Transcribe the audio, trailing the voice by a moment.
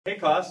Hey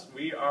class,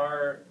 we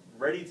are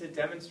ready to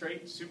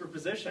demonstrate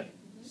superposition.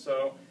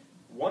 So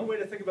one way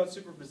to think about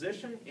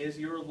superposition is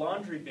your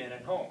laundry bin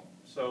at home.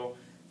 So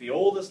the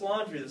oldest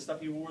laundry, the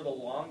stuff you wore the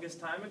longest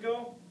time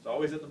ago, is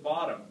always at the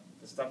bottom.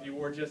 The stuff you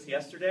wore just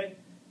yesterday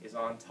is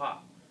on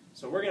top.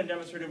 So we're going to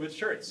demonstrate it with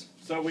shirts.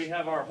 So we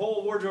have our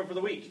whole wardrobe for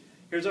the week.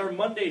 Here's our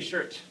Monday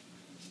shirt.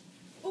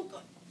 Oh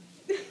God.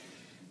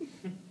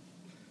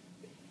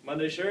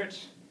 Monday shirt,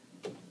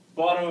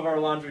 bottom of our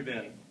laundry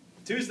bin.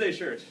 Tuesday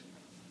shirt.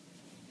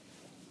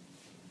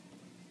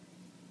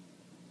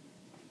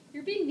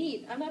 You're being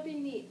neat. I'm not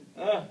being neat.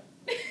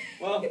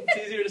 Well, it's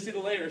easier to see the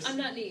layers. I'm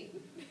not neat.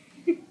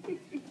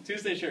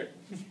 Tuesday shirt.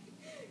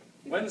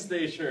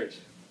 Wednesday shirt.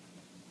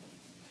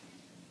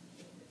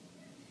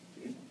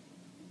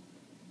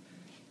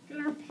 Get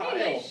her pile.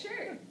 Hey, nice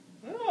shirt.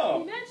 Oh.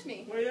 You matched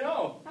me. What do you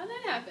know? How'd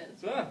that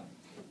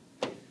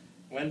happen?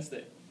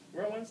 Wednesday.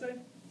 We're on Wednesday?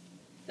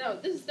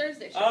 No, this is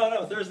Thursday shirt. Oh,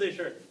 no, Thursday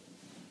shirt.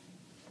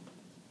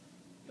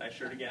 Nice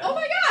shirt again. Oh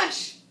my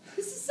gosh!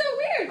 This is so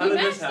weird. How We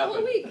did this matched the whole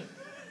happen? week.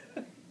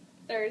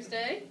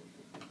 Thursday.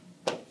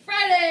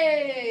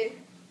 Friday!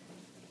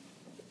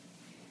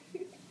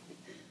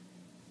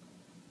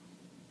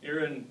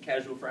 You're in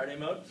casual Friday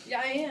mode?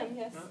 Yeah, I am,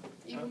 yes. Oh,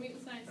 Equal meat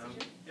and science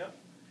teacher. Yep.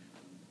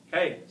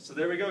 Okay, so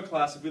there we go,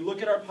 class. If we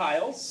look at our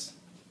piles,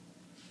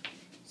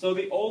 so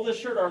the oldest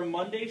shirt, our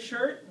Monday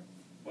shirt,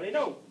 what do you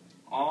know?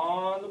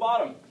 On the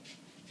bottom.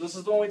 This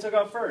is the one we took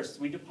out first.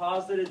 We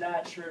deposited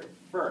that shirt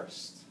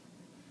first.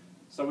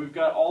 So we've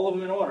got all of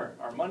them in order.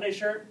 Our Monday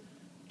shirt,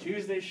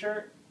 Tuesday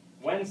shirt,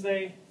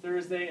 Wednesday,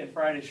 Thursday, and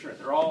Friday shirt.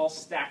 They're all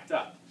stacked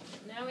up.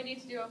 Now we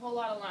need to do a whole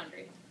lot of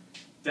laundry.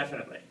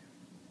 Definitely.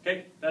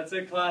 Okay, that's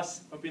it,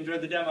 class. Hope you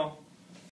enjoyed the demo.